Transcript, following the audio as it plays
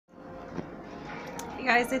Hey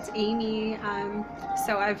guys, it's Amy.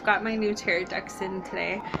 So I've got my new tarot decks in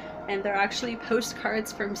today, and they're actually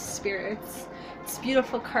postcards from spirits. It's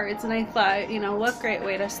beautiful cards, and I thought, you know, what great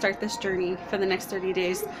way to start this journey for the next 30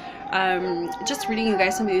 days. Just reading you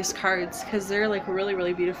guys some of these cards because they're like really,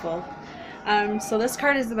 really beautiful. So this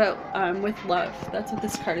card is about with love. That's what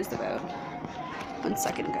this card is about. One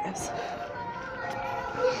second, guys.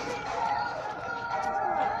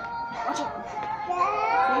 Watch out.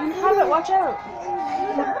 You can have it, watch out.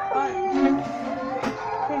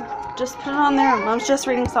 Okay, just put it on there. Mom's just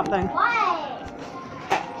reading something.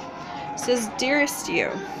 It says, dearest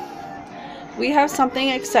you, we have something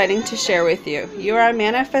exciting to share with you. You are a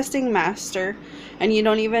manifesting master and you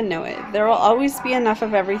don't even know it. There will always be enough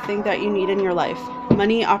of everything that you need in your life.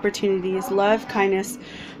 Money, opportunities, love, kindness.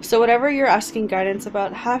 So whatever you're asking guidance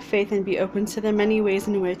about, have faith and be open to the many ways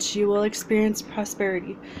in which you will experience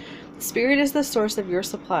prosperity. Spirit is the source of your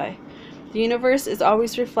supply. The universe is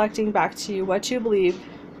always reflecting back to you what you believe.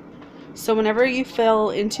 So whenever you fall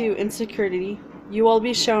into insecurity, you will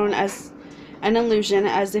be shown as an illusion,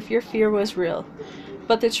 as if your fear was real.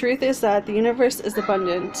 But the truth is that the universe is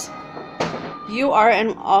abundant. You are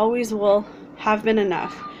and always will have been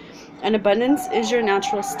enough. And abundance is your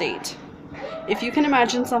natural state. If you can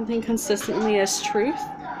imagine something consistently as truth,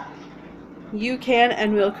 you can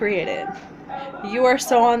and will create it. You are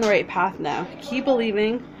so on the right path now. Keep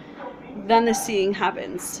believing, then the seeing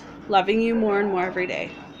happens. Loving you more and more every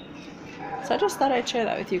day. So I just thought I'd share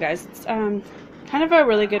that with you guys. It's kind of a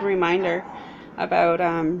really good reminder about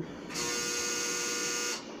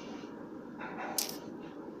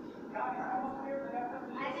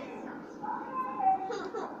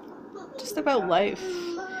just about life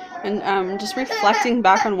and just reflecting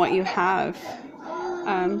back on what you have.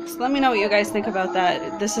 So let me know what you guys think about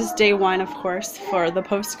that. This is day one, of course, for the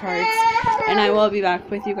postcards, and I will be back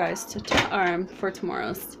with you guys for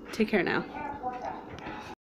tomorrow's. Take care now.